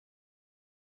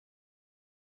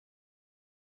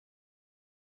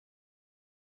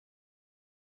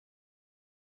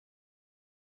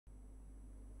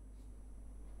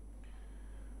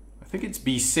think it's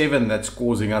B7 that's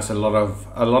causing us a lot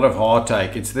of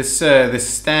heartache. It's this this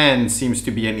stand seems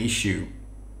to be an issue.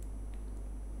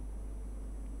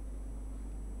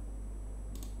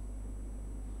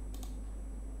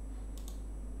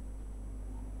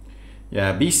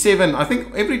 Yeah, B7, I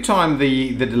think every time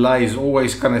the delay is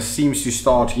always kind of seems to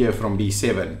start here from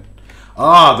B7.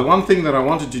 Ah, the one thing that I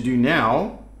wanted to do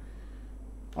now,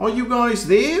 are you guys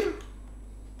there?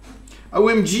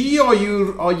 OMG,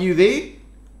 are you there?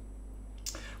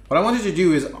 What I wanted to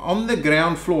do is on the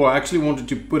ground floor, I actually wanted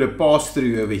to put a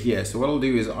pass-through over here. So what I'll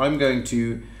do is I'm going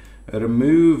to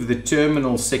remove the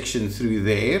terminal section through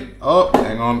there. Oh,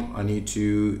 hang on, I need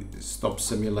to stop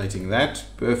simulating that.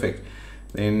 Perfect.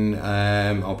 Then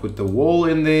I'll put the wall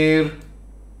in there,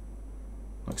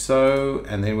 like so,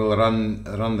 and then we'll run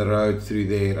the road through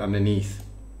there underneath.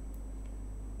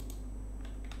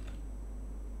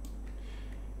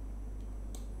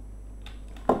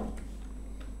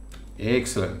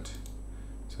 Excellent.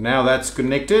 So now that's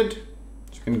connected. So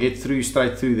you can get through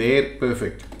straight through there.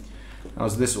 Perfect.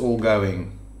 How's this all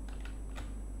going?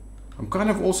 I'm kind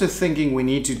of also thinking we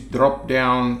need to drop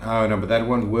down. Oh no, but that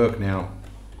won't work now.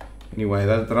 Anyway,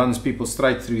 that runs people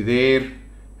straight through there.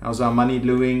 How's our money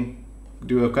doing?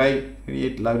 Do okay?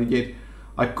 Yet loaded yet?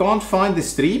 I can't find the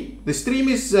stream. The stream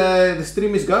is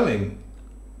going.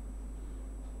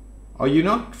 Are you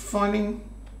not finding?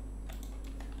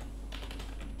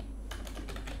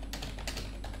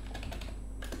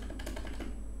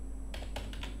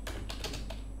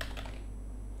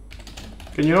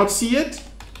 Can you not see it?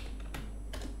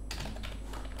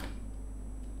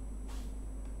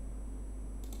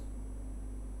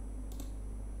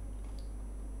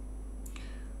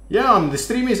 Yeah, the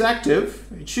stream is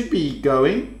active. It should be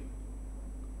going.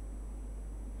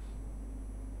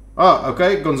 Oh,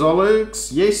 okay,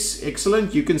 Gonzalez. Yes,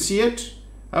 excellent. You can see it.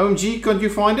 OMG, can't you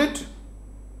find it?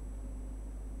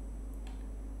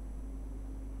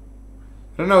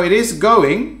 I don't know. It is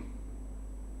going.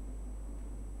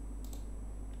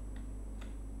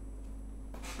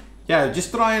 Yeah,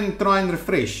 just try and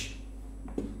refresh.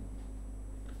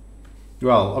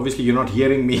 Well, obviously you're not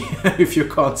hearing me if you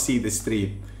can't see the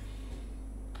stream.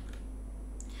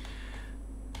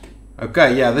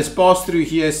 Okay, yeah, this pass through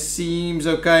here seems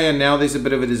okay, and now there's a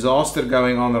bit of a disaster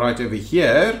going on right over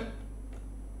here.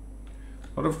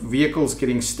 A lot of vehicles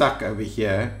getting stuck over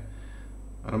here,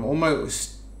 and I'm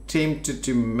almost tempted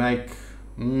to make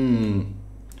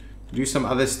do some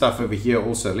other stuff over here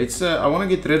also. Let's I want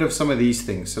to get rid of some of these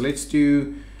things, so let's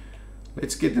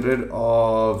get rid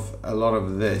of a lot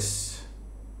of this.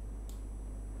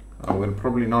 Oh, we're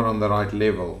probably not on the right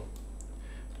level.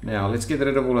 Now let's get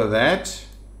rid of all of that.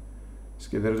 Let's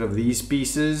get rid of these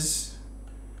pieces.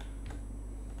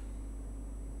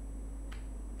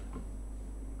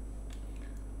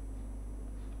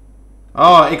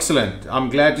 Oh, excellent. I'm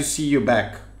glad to see you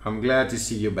back. I'm glad to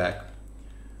see you back.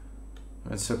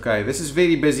 That's okay. This is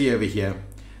very busy over here.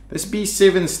 This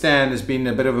B7 stand has been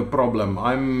a bit of a problem.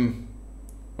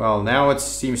 Well, now it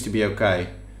seems to be okay.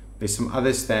 There's some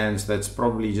other stands that's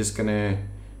probably just gonna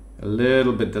a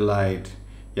little bit delayed.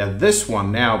 Yeah, this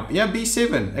one now. Yeah,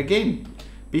 B7 again.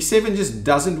 B7 just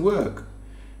doesn't work.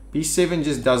 B7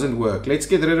 just doesn't work. Let's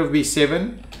get rid of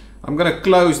B7. I'm gonna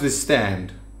close this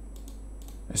stand.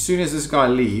 As soon as this guy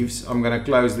leaves, I'm gonna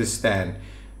close this stand.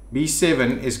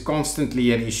 B7 is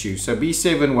constantly an issue, so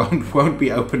B7 won't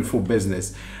be open for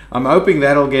business. I'm hoping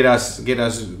that'll get us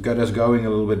going a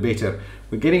little bit better.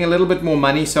 We're getting a little bit more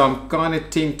money, so I'm kind of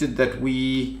tempted that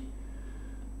we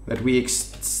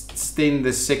extend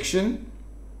this section.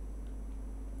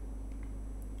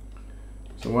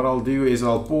 So what I'll do is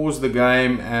I'll pause the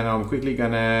game, and I'm quickly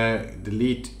gonna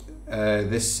delete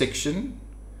this section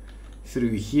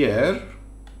through here,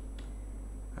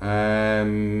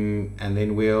 and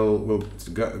then we'll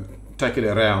go take it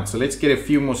around. So let's get a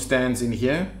few more stands in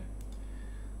here.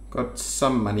 Got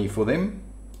some money for them.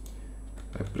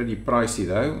 They're pretty pricey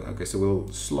though. Okay, so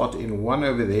we'll slot in one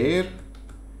over there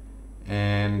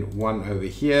and one over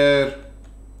here.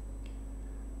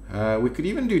 We could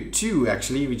even do two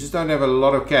actually. We just don't have a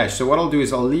lot of cash. So what I'll do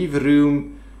is I'll leave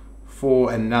room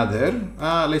for another.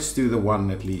 Let's do the one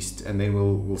at least, and then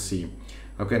we'll see.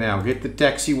 Okay, now get the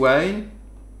taxiway.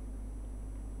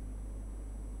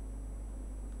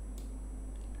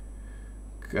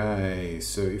 Okay,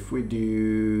 so if we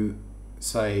do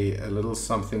say a little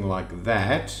something like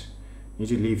that, you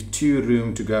need to leave 2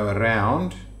 room to go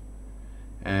around,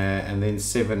 and then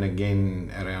 7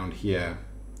 again around here.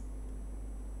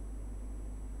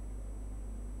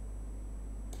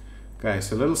 Okay,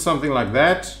 so a little something like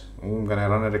that. Oh, I'm gonna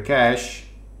run out of cash.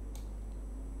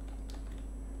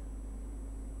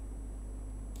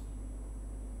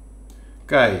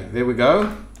 Okay, there we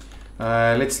go.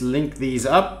 Let's link these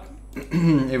up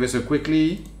ever so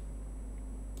quickly.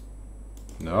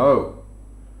 No,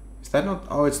 is that not?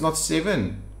 Oh, it's not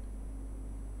 7.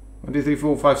 1, 2, 3,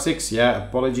 4, 5, 6. Yeah,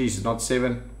 apologies, it's not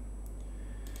 7.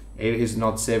 It is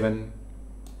not 7.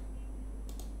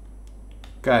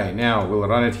 Okay, now we'll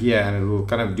run it here and it will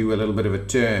kind of do a little bit of a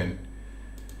turn,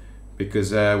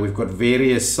 because we've got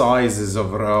various sizes of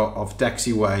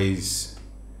taxiways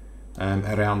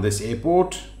around this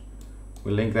airport.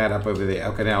 We'll link that up over there.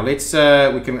 Okay, now let's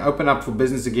we can open up for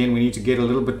business again. We need to get a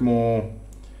little bit more.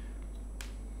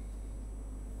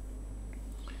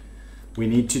 We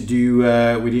need to do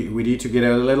we need to get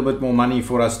a little bit more money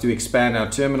for us to expand our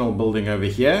terminal building over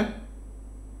here.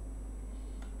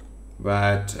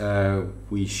 But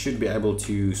we should be able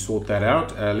to sort that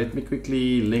out. Let me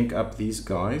quickly link up these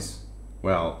guys.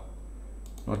 Well,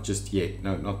 not just yet.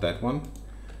 No, not that one.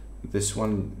 This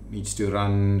one needs to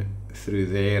run through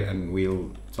there, and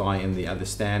we'll tie in the other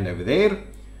stand over there.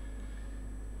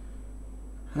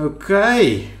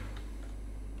 Okay.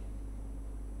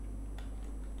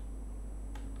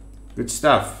 Good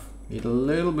stuff. Need a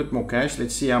little bit more cash.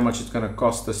 Let's see how much it's going to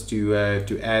cost us to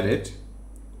add it.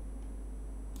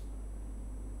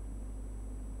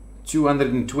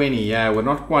 220. Yeah, we're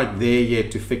not quite there yet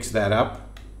to fix that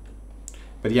up.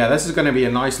 But yeah, this is going to be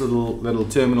a nice little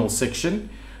terminal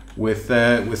section with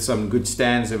some good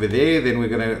stands over there.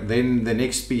 Then the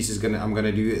next piece is I'm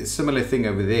gonna do a similar thing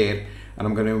over there, and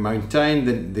I'm going to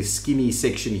maintain the skinny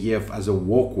section here as a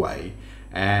walkway,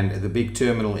 and the big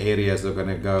terminal areas are going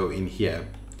to go in here.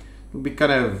 It'll be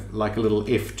kind of like a little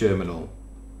F terminal.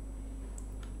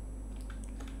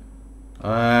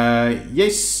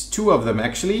 Yes, 2 of them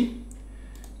actually.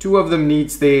 2 of them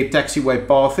needs their taxiway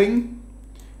pathing,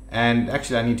 and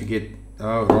actually I need to get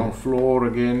wrong floor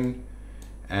again,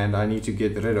 and I need to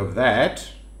get rid of that,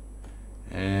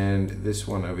 and this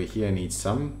one over here needs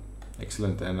some.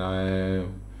 Excellent, and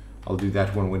I'll do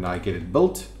that one when I get it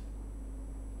built.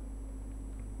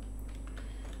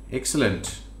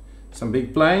 Excellent. Some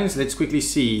big planes. Let's quickly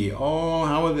see. Oh,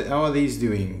 how are these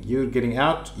doing? You're getting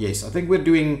out? Yes, I think we're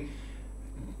doing.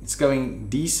 It's going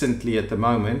decently at the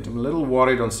moment. I'm a little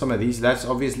worried on some of these. That's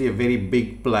obviously a very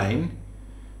big plane,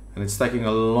 and it's taking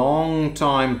a long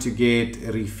time to get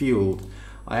refueled.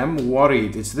 I am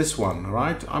worried. It's this one,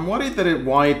 right? I'm worried that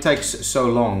why it takes so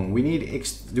long.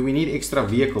 Do we need extra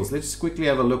vehicles? Let's quickly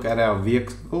have a look at our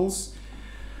vehicles.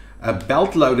 A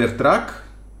belt loader truck.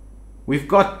 We've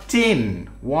got 10.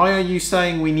 Why are you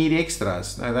saying we need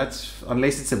extras? No, that's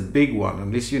unless it's a big one.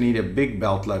 Unless you need a big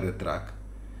belt loader truck.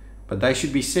 But they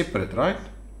should be separate, right?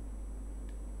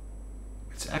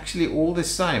 It's actually all the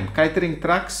same. Catering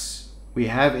trucks, we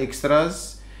have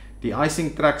extras.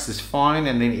 De-icing trucks is fine,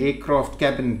 and then aircraft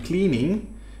cabin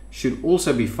cleaning should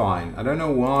also be fine. I don't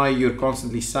know why you're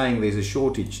constantly saying there's a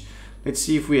shortage. Let's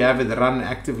see if we have it run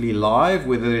actively live,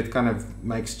 whether it kind of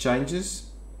makes changes.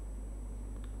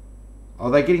 Are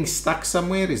they getting stuck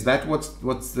somewhere? Is that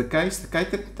what's the case? The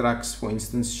catering trucks, for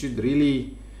instance, should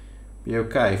really be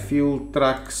okay. Fuel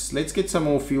trucks, let's get some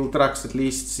more fuel trucks at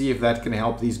least, see if that can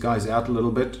help these guys out a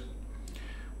little bit.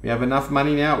 We have enough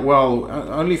money now. Well,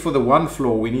 only for the 1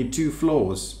 floor. We need 2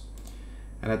 floors,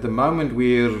 and at the moment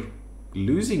we're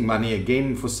losing money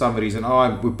again for some reason.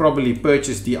 Oh, we probably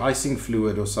purchased de-icing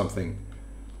fluid or something.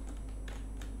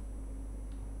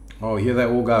 Oh, here they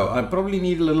all go. I probably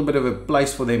need a little bit of a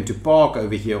place for them to park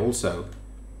over here also.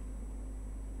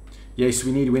 Yes,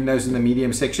 we need windows in the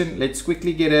medium section. Let's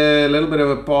quickly get a little bit of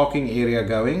a parking area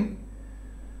going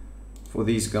for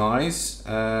these guys.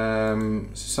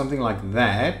 Something like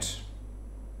that.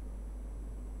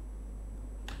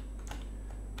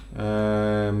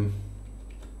 Kind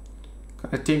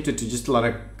of tempted to just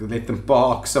let them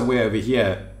park somewhere over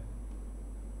here.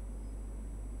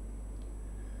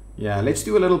 Yeah, let's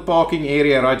do a little parking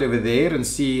area right over there and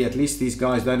see, at least these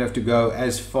guys don't have to go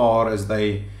as far as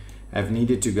they have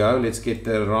needed to go. Let's get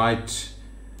the right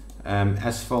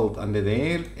asphalt under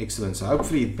there. Excellent. So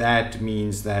hopefully that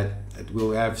means that it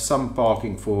will have some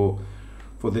parking for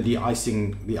the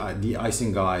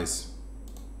de-icing guys.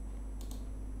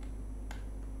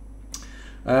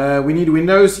 We need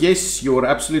windows. Yes, you're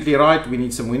absolutely right. We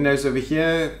need some windows over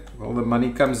here. All the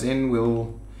money comes in.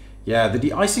 Yeah, the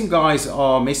de-icing guys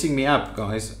are messing me up,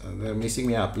 guys. They're messing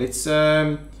me up. Let's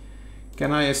can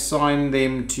I assign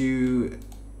them to...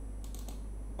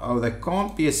 Oh, they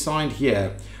can't be assigned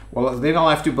here. Well, then I'll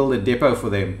have to build a depot for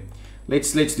them.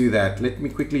 Let's do that. Let me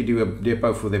quickly do a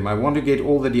depot for them. I want to get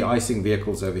all the de-icing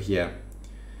vehicles over here.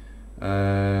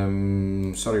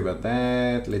 Sorry about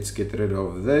that. Let's get rid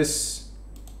of this.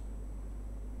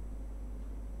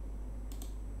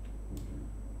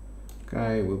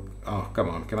 Okay, well, oh, come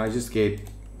on. Can I just get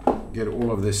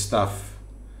all of this stuff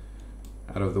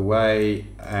out of the way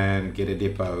and get a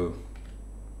depot?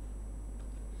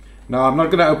 No, I'm not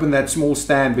going to open that small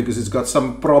stand because it's got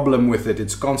some problem with it.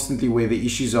 It's constantly where the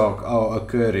issues are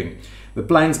occurring. The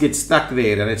planes get stuck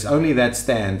there, and it's only that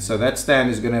stand. So that stand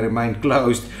is going to remain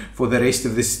closed for the rest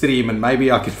of the stream, and maybe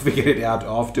I can figure it out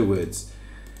afterwards.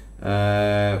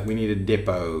 We need a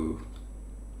depot.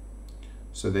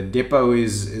 So the depot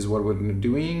is what we're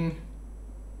doing.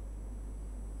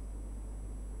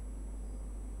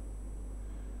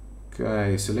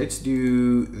 Okay, so let's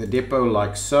do the depot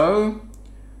like so.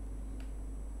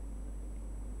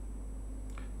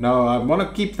 No, I want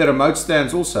to keep the remote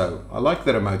stands also. I like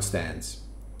the remote stands.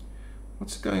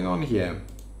 What's going on here?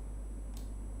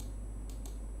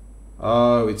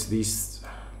 Oh, it's these.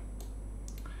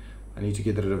 I need to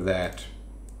get rid of that.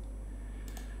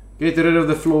 Get rid of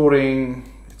the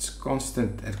flooring. It's a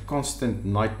constant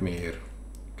nightmare.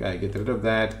 Okay, get rid of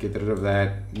that, get rid of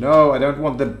that. No, I don't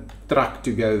want the truck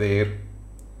to go there.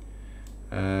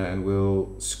 And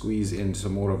we'll squeeze in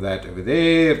some more of that over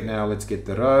there. Now let's get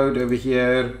the road over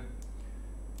here.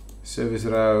 Service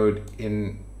road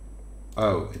in.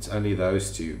 Oh, it's only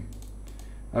those two.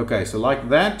 Okay, so like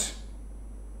that.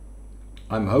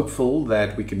 I'm hopeful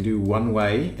that we can do one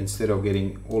way instead of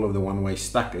getting all of the one way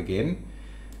stuck again.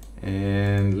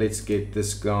 And let's get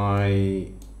this guy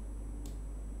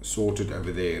sorted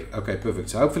over there. Okay,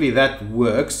 perfect. So hopefully that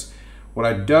works. What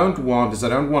I don't want is I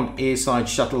don't want airside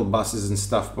shuttle buses and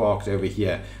stuff parked over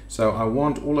here. So I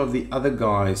want all of the other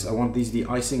guys, I want these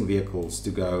de-icing vehicles to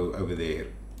go over there.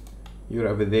 You're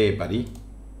over there, buddy.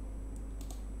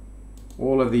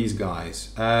 All of these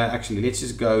guys. Actually, let's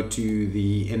just go to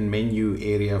the in menu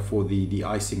area for the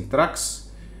de-icing trucks.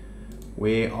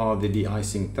 Where are the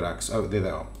de-icing trucks? Oh, there they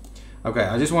are. Okay,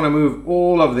 I just want to move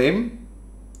all of them.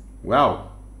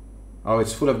 Wow. Oh,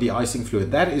 it's full of de-icing fluid.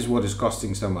 That is what is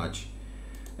costing so much.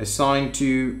 Assigned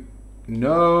to,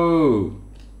 no,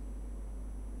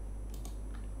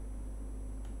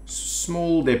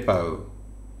 small depot,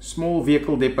 small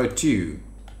vehicle depot 2.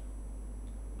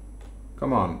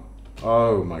 Come on.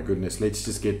 Oh my goodness, let's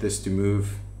just get this to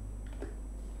move.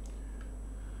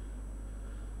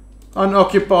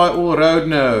 Unoccupy all road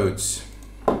nodes.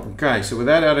 Okay, so with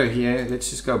that out of here,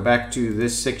 let's just go back to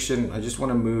this section. I just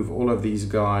want to move all of these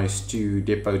guys to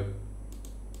depot.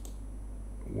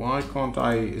 Why can't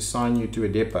I assign you to a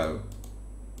depot?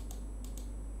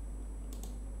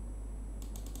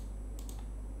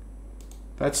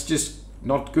 That's just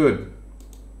not good.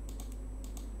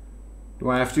 Do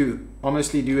I have to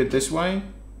honestly do it this way?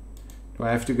 Do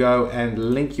I have to go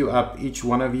and link you up, each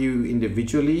one of you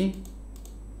individually?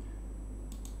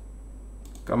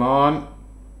 Come on.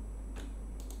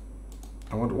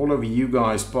 I want all of you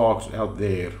guys parked out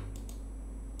there.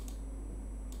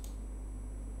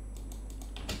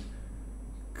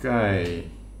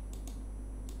 Okay.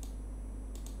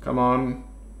 Come on.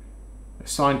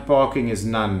 Assigned parking is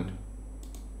none.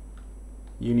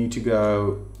 You need to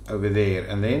go over there.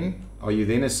 And then, are you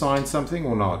then assigned something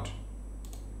or not?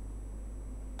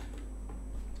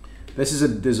 This is a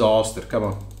disaster. Come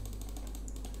on.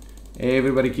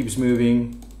 Everybody keeps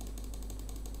moving.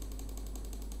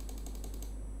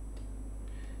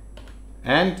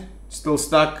 And still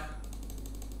stuck.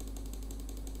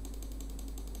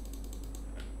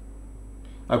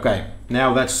 Okay,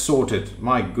 now that's sorted.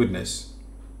 My goodness.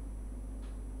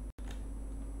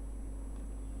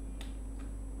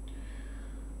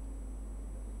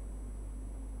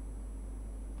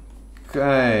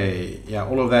 Okay, yeah,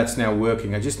 all of that's now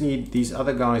working. I just need these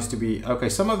other guys to be... Okay,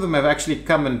 some of them have actually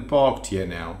come and parked here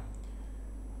now.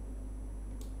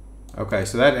 Okay,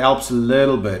 so that helps a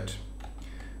little bit.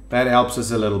 That helps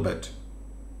us a little bit.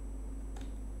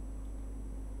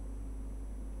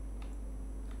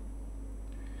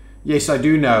 Yes, I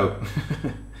do know.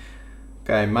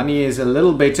 Okay, money is a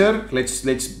little better.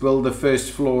 Let's build the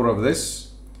first floor of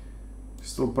this.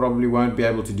 Still probably won't be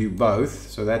able to do both.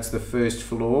 So that's the first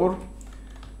floor.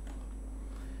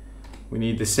 We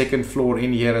need the second floor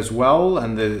in here as well,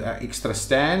 and the extra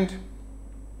stand.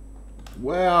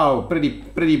 Wow,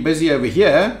 pretty busy over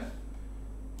here.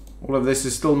 All of this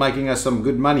is still making us some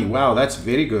good money. Wow, that's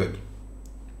very good.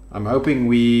 I'm hoping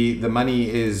the money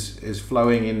is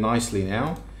flowing in nicely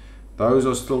now. Those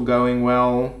are still going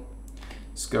well.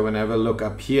 Let's go and have a look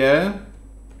up here.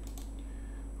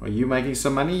 Are you making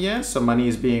some money? Yes, some money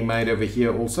is being made over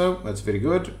here also. That's very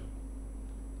good.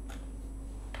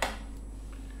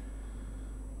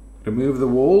 Remove the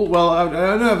wall. Well, I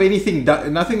don't know if anything,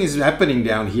 nothing is happening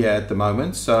down here at the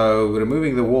moment, so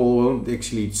removing the wall won't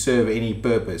actually serve any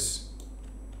purpose.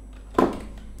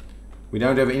 We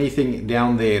don't have anything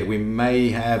down there. We may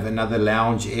have another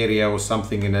lounge area or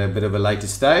something in a bit of a later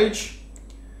stage.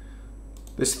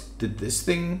 The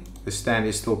stand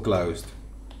is still closed.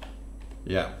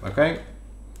 Yeah, okay.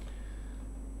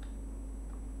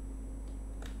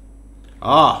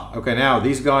 Okay, now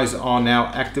these guys are now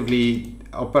actively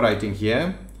operating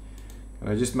here. And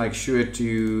I just make sure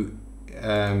to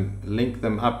link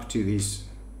them up to these.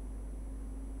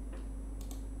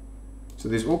 So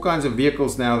there's all kinds of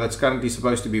vehicles now that's currently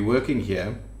supposed to be working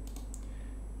here.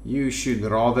 You should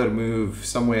rather move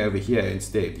somewhere over here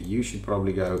instead. You should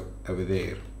probably go over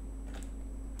there.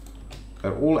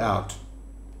 They're all out.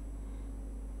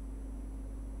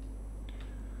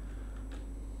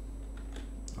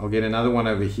 I'll get another one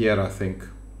over here, I think.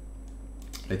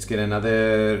 Let's get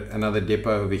another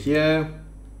depot over here.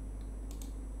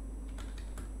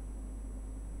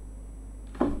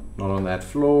 Not on that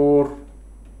floor.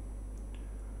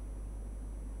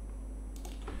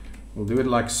 We'll do it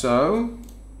like so.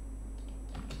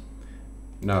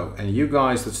 No, and you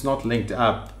guys that's not linked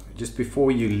up, just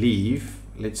before you leave,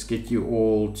 let's get you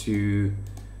all to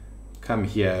come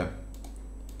here.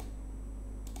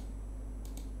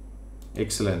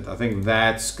 Excellent. I think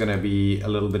that's going to be a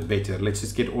little bit better. Let's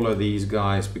just get all of these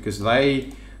guys because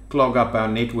they clog up our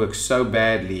network so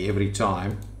badly every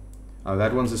time. Oh,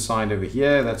 that one's assigned over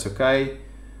here. That's okay.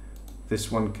 This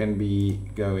one can be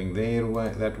going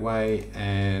that way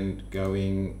and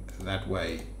going that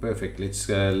way. Perfect. Let's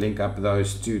link up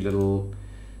those two little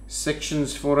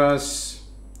sections for us.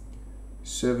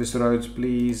 Service roads,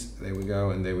 please. There we go,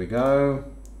 and there we go.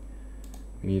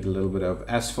 We need a little bit of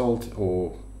asphalt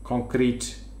or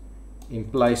concrete in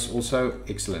place also.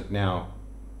 Excellent. Now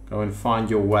go and find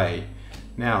your way.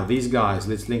 Now these guys,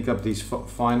 let's link up these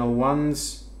final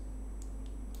ones.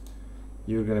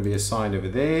 You're going to be assigned over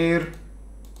there.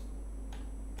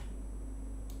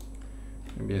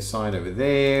 Going to be assigned over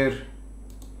there,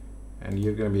 and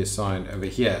you're going to be assigned over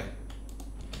here.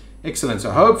 Excellent.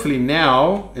 So hopefully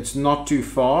now it's not too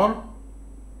far.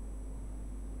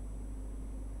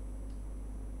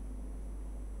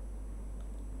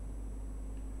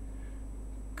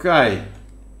 Okay,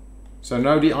 so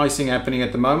no de-icing happening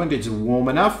at the moment. It's warm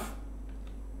enough.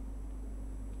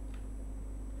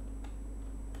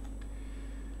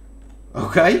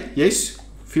 Okay, yes,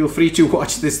 feel free to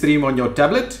watch the stream on your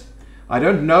tablet. I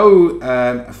don't know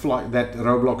that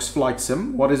Roblox flight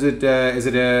sim. What is it? Is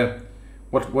it a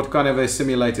what kind of a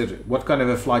simulator? What kind of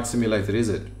a flight simulator is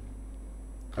it?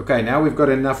 Okay, now we've got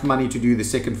enough money to do the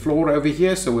second floor over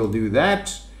here, so we'll do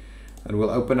that, and we'll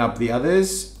open up the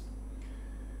others.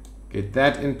 Get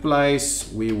that in place.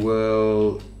 We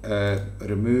will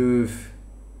remove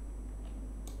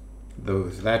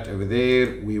that over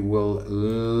there. We will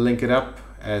link it up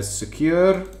as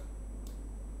secure.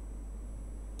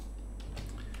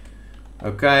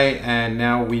 Okay, and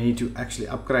now we need to actually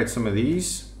upgrade some of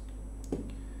these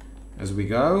as we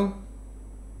go.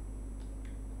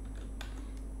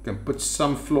 Can put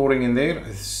some flooring in there.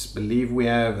 I believe we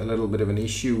have a little bit of an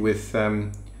issue with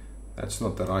that's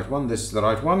not the right one. This is the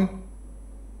right one.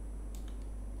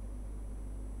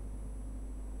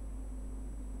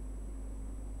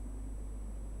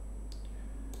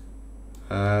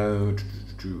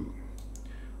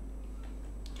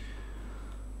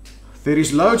 There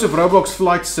is loads of Roblox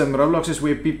flight sim. Roblox is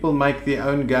where people make their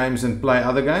own games and play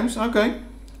other games. Okay,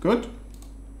 good.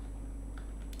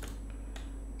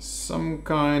 Some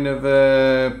kind of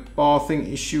a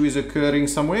pathing issue is occurring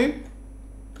somewhere.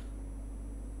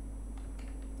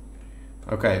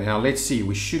 Okay, now let's see.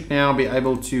 We should now be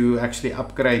able to actually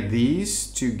upgrade these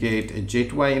to get a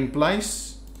jetway in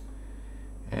place.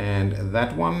 And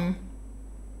that one.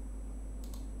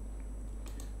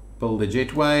 Build a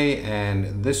jetway,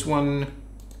 and this one.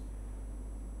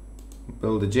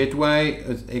 Build a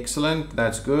jetway. Excellent.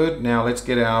 That's good. Now let's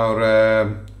get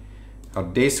our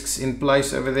desks in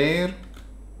place over there.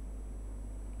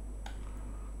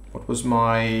 What was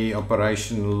my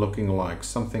operation looking like?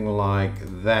 Something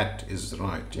like that is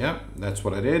right. Yeah, that's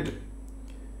what I did.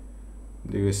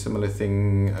 Do a similar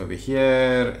thing over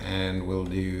here, and we'll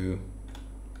do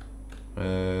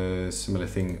a similar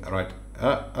thing right.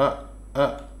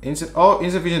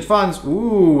 Insufficient funds.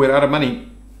 Ooh, we're out of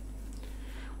money.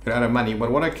 We're out of money.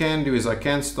 But what I can do is I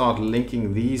can start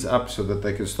linking these up so that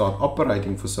they can start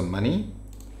operating for some money.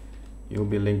 You'll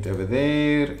be linked over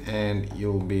there, and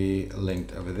you'll be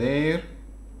linked over there.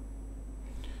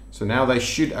 So now they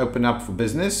should open up for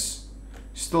business.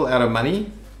 Still out of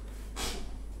money.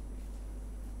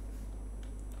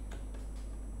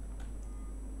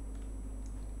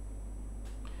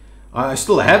 I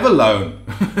still have a loan.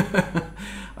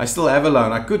 I still have a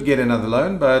loan. I could get another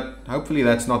loan, but hopefully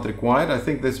that's not required. I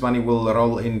think this money will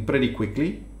roll in pretty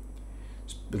quickly.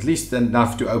 At least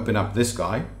enough to open up this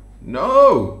guy.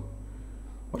 No!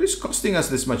 What is costing us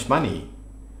this much money?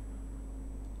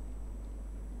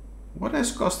 What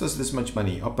has cost us this much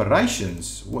money?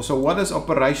 Operations. So what does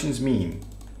operations mean?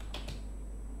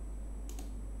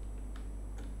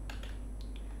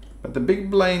 But the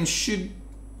big plane should...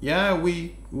 Yeah,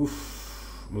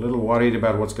 oof, I'm a little worried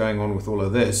about what's going on with all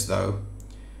of this, though.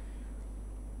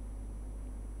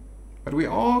 But we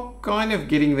are kind of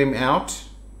getting them out.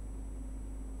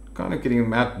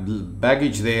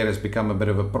 Baggage there has become a bit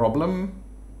of a problem.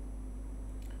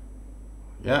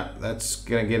 Yeah, that's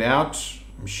gonna get out,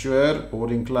 I'm sure.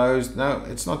 Boarding closed. No,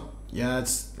 it's not. Yeah,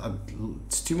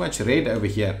 it's too much red over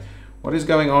here. What is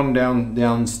going on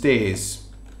downstairs?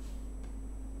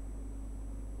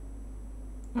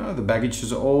 Oh, the baggage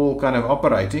is all kind of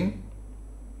operating.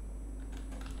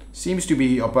 Seems to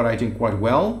be operating quite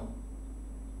well.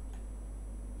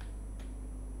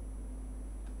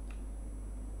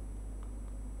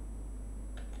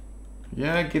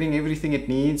 Yeah, getting everything it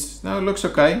needs. No, it looks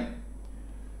okay.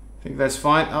 I think that's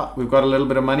fine. Oh, we've got a little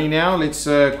bit of money now. Let's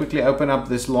quickly open up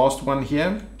this last one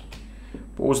here.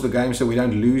 Pause the game so we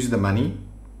don't lose the money.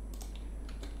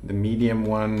 The medium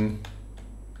one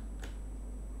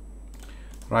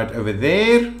right over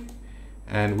there.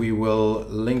 And we will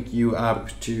link you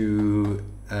up to,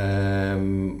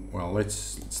 well,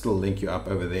 let's still link you up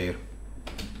over there.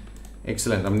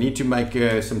 Excellent. I need to make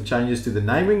some changes to the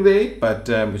naming there, but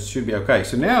it should be okay.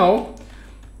 So now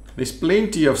there's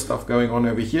plenty of stuff going on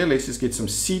over here. Let's just get some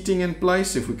seating in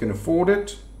place if we can afford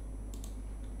it.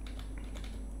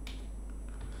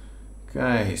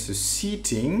 Okay, so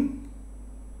seating.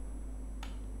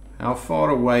 How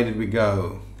far away did we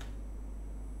go?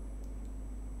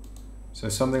 So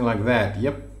something like that.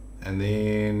 Yep. And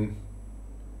then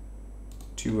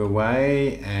 2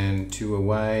 away and 2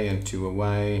 away and 2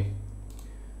 away.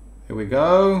 There we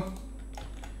go.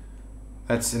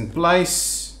 That's in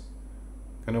place.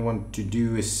 Gonna want to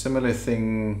do a similar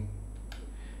thing.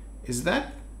 Is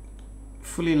that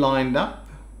fully lined up?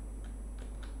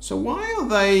 So why are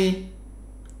they...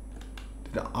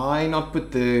 Did I not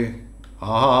put the...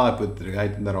 I put the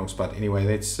gate in the wrong spot. Anyway,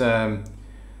 let's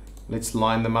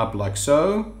line them up like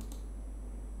so.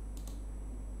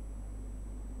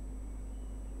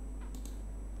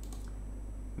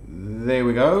 There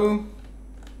we go.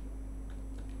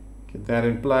 Get that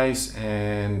in place,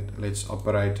 and let's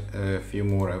operate a few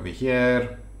more over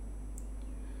here.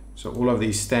 So all of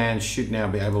these stands should now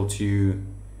be able to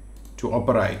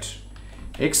operate.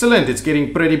 Excellent. It's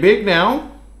getting pretty big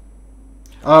now.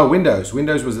 Oh, Windows.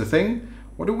 Windows was the thing.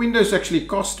 What do Windows actually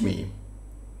cost me?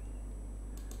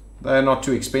 They're not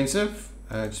too expensive.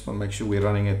 I just want to make sure we're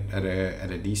running it at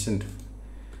a decent...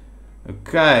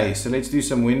 Okay, so let's do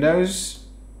some Windows.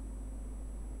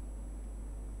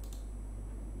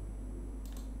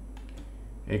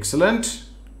 Excellent.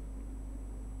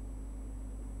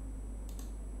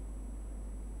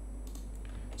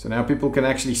 So now people can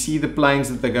actually see the planes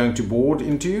that they're going to board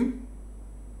into.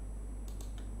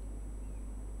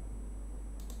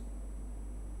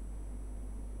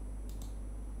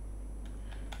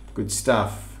 Good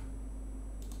stuff.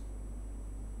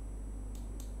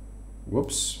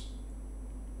 Whoops.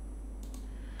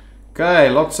 Okay,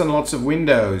 lots and lots of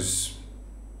windows.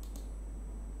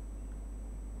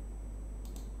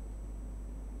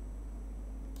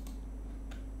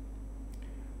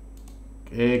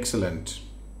 Excellent.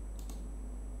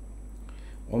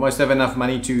 Almost have enough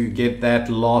money to get that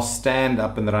last stand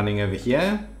up and running over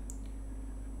here.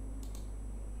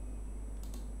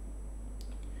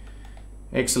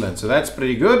 Excellent. So that's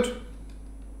pretty good.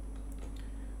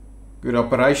 Good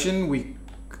operation.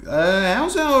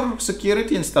 How's our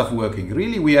security and stuff working?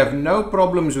 Really, we have no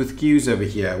problems with queues over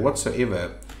here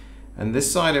whatsoever. And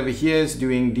this side over here is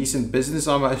doing decent business,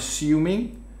 I'm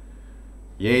assuming.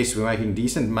 Yes, we're making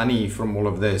decent money from all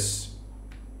of this.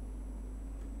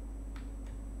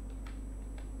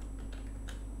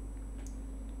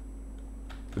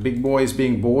 The big boy is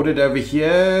being boarded over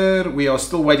here. We are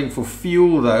still waiting for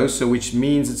fuel though, so which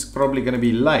means it's probably going to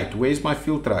be late. Where's my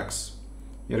fuel trucks?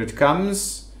 Here it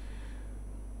comes.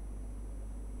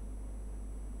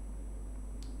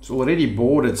 It's already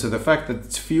boarded, so the fact that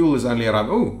its fuel is only around...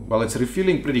 Oh, well, it's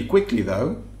refueling pretty quickly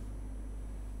though.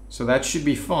 So that should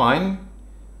be fine.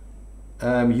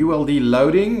 ULD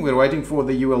loading. We're waiting for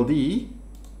the ULD.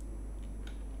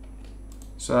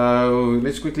 So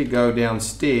let's quickly go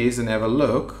downstairs and have a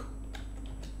look.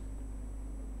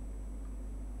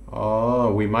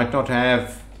 Oh, we might not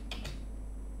have...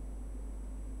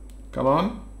 Come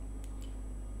on.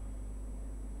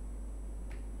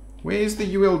 Where's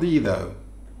the ULD though?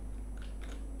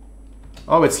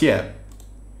 Oh, it's here.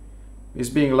 It's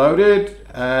being loaded.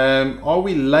 Are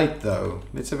we late though?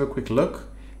 Let's have a quick look.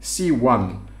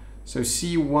 C1. So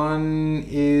C1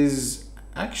 is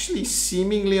actually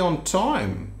seemingly on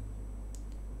time.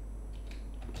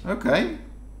 Okay.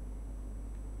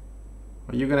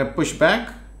 Are you going to push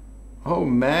back? Oh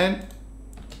man.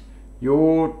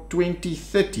 Your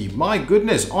 2030. My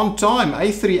goodness, on time.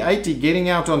 A380 getting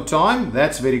out on time.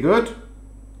 That's very good.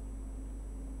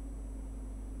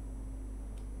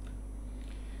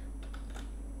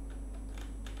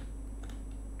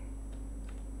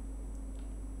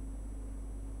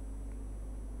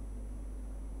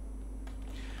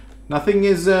 Nothing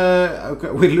is,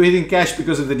 okay, we're losing cash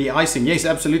because of the de-icing. Yes,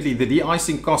 absolutely. The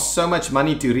de-icing costs so much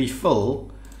money to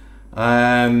refill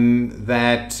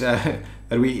that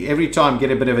we every time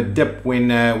get a bit of a dip when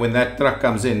that truck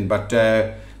comes in. But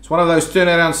it's one of those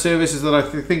turnaround services that I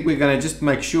think we're going to just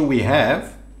make sure we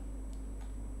have.